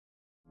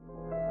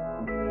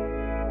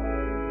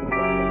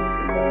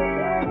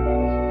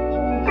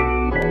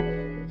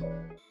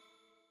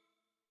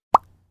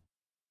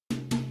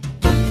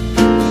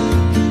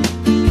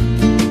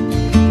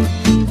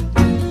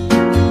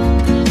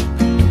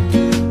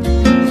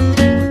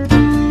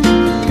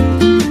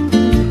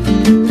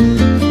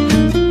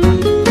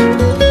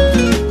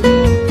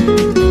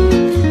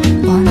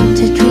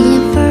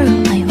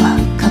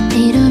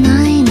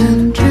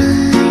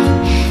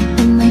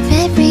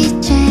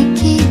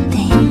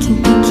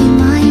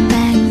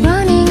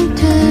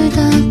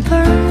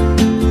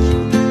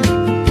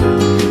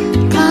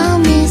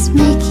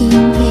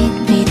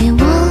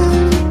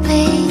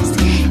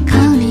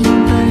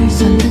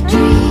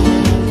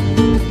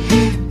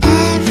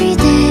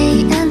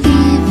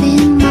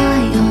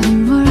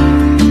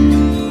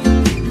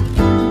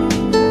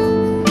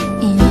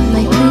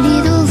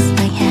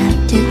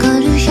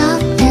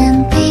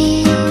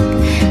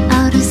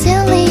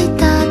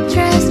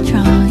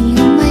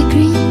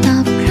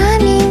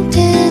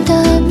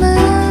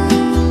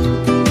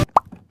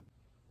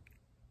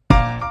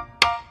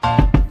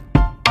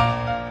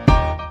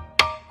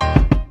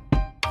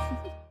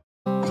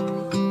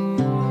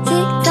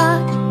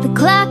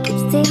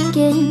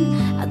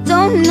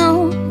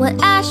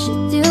I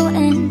should do,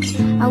 and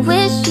I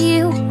wish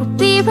you would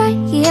be right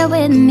here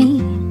with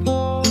me.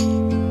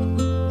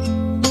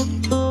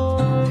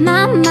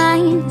 My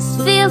mind is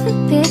filled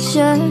with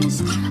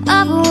pictures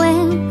of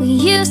when we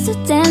used to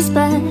dance,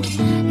 but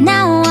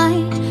now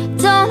I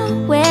don't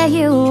know where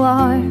you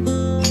are.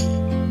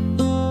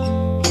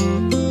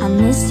 I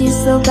miss you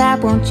so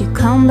bad, won't you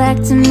come back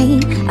to me?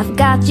 I've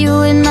got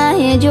you in my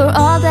head, you're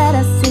all that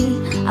I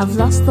see. I've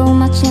lost all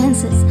my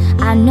chances,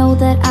 I know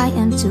that I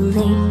am too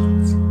late.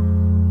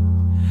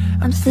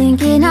 I'm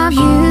thinking of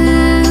you,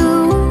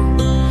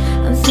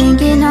 I'm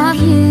thinking of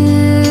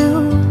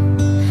you,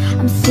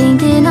 I'm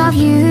thinking of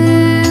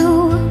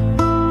you,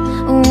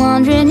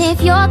 wondering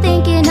if you're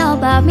thinking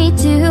about me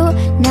too.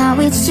 Now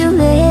it's too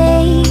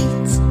late,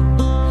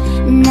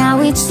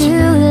 now it's too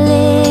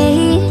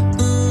late.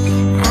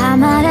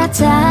 I'm out of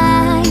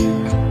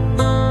time,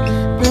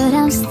 but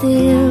I'm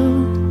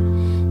still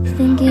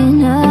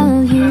thinking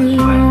of you.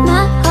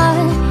 My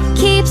heart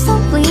keeps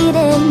on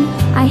bleeding,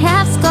 I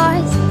have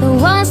scars, the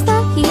ones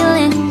not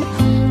healing.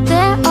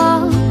 They're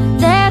all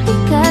there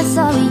because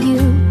of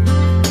you.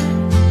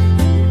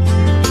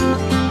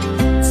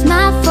 It's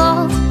my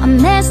fault, I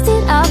messed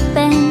it up,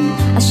 and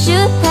I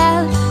should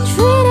have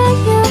treated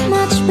you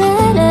much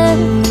better,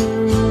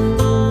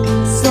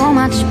 so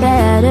much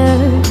better.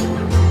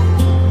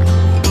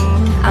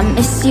 I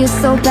miss you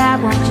so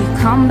bad, won't you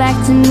come back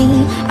to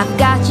me? I've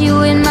got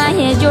you in my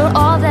head, you're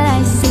all that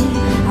I see.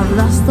 I've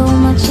lost all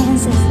my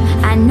chances,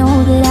 I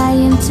know that I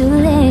am too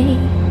late.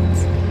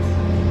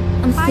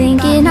 I'm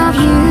thinking of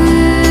you,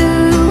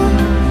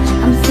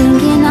 I'm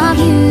thinking of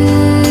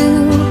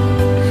you,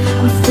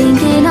 I'm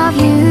thinking of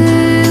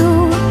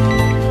you,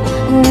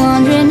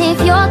 wondering if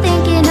you're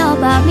thinking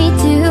about me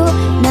too.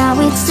 Now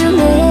it's too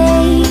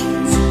late,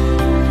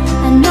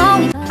 I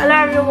know it's Hello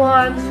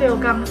everyone， 所以我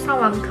刚上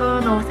完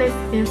课，然后现在时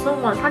间是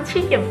晚上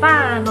7点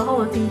半，然后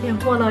我今天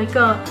过了一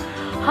个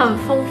很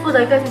丰富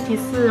的一个星期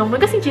四。我们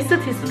一个星期四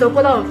其实都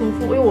过得很丰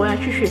富，因为我要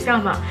去学校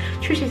嘛，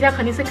去学校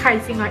肯定是开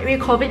心啊，因为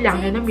COVID 2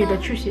年都没得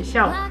去学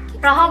校。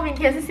然后明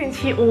天是星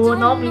期五，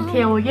然后明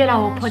天我约了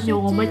我朋友，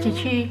我们一起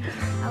去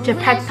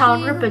Japan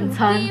日本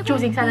城，旧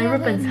金山的日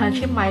本城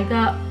去买一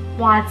个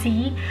麻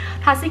吉，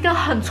它是一个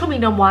很出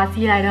名的麻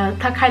吉来的，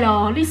它开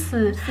了历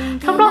史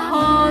差不多很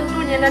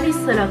多年的历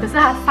史了。可是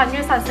它3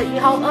月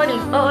31号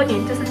，2022年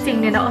就是今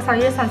年的3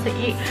月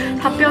31，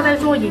它不要再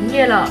做营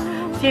业了。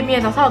见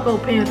面早上我跟我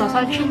朋友早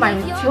上去买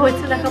最后一次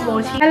那个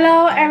魔器。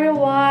Hello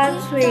everyone，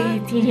 所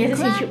以今天是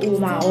星期五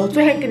嘛，我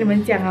最后跟你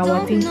们讲啊，我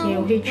今天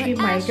我会去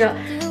买一个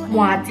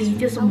麻吉，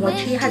就是魔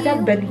器，它叫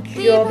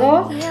Bencure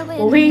的，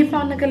我会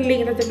放那个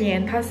link 在这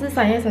边，它是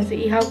3月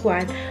31号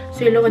关，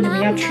所以如果你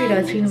们要去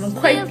的，请你们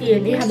快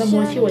点，因为它的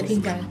魔器我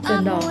听讲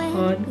真的很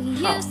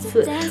好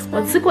吃，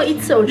我吃过一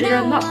次，我觉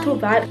得 not too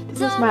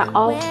bad。This is my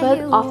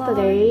outfit of the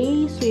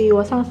day， 所以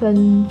我上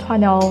身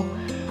穿了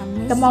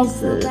一个帽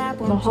子，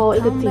然后一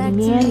个颈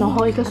链，然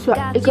后一个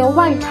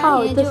外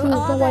套，这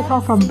外套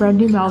from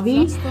Brandy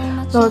Melville，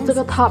 然后这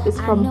个 top is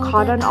from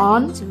Cotton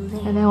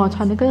On，and then 我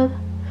穿那个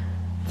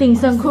紧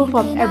身裤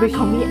from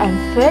Abercrombie and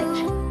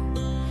Fitch。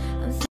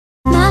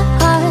 My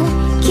heart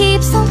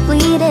keeps on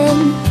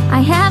bleeding,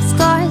 I have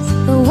scars,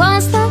 the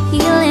ones not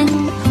healing.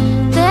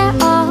 They're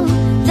all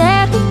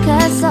there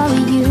because of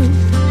you.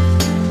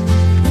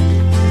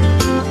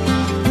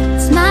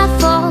 It's my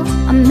fault,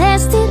 I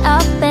messed it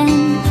up,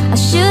 and I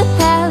should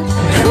have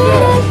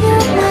treated you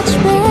much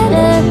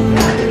better,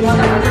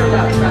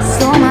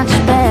 so much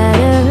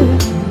better.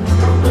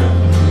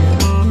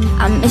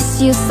 I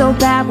miss you so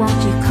bad, won't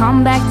you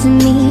come back to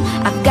me?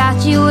 I've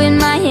got you in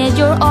my head,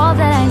 you're all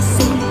that I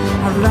see.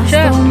 I've lost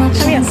all my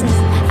chances,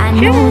 I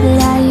know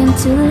that I am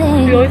too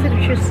late.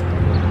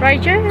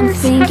 I'm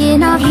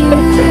thinking of you,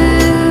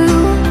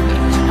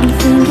 I'm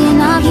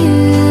thinking of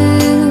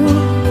you,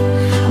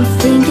 I'm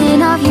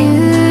thinking of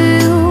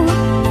you,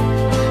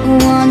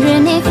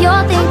 wondering if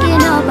you're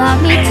thinking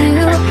about me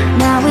too.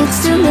 Now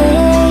it's too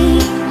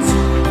late,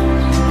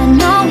 I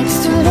know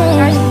it's too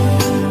late.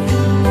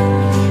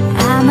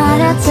 I'm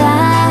out of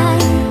time,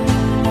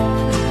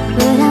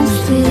 but I'm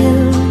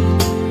still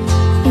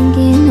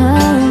thinking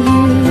of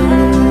you.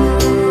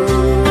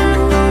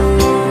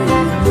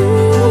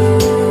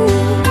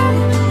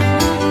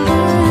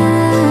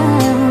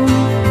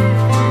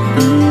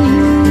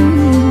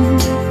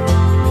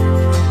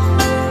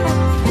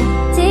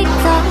 Tick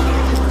tock,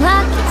 the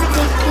clock is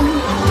ticking.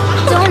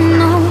 Don't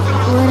know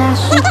what I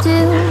should do.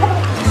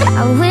 I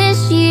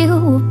wish you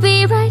would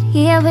be right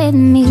here with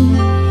me.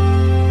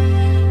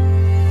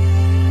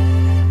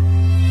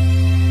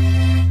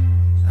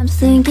 I'm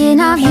thinking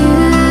of you,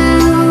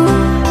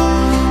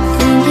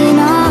 thinking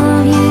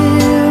of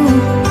you,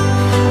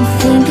 I'm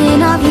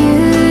thinking of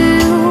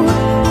you,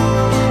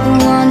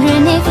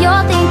 wondering if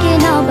you're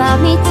thinking about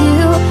me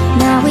too.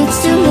 Now it's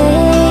too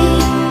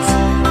late,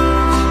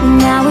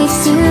 now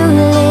it's too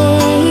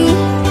late.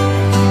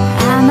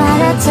 I'm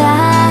out of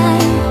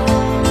time,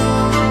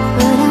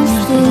 but I'm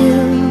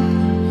still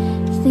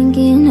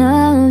thinking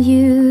of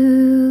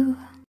you.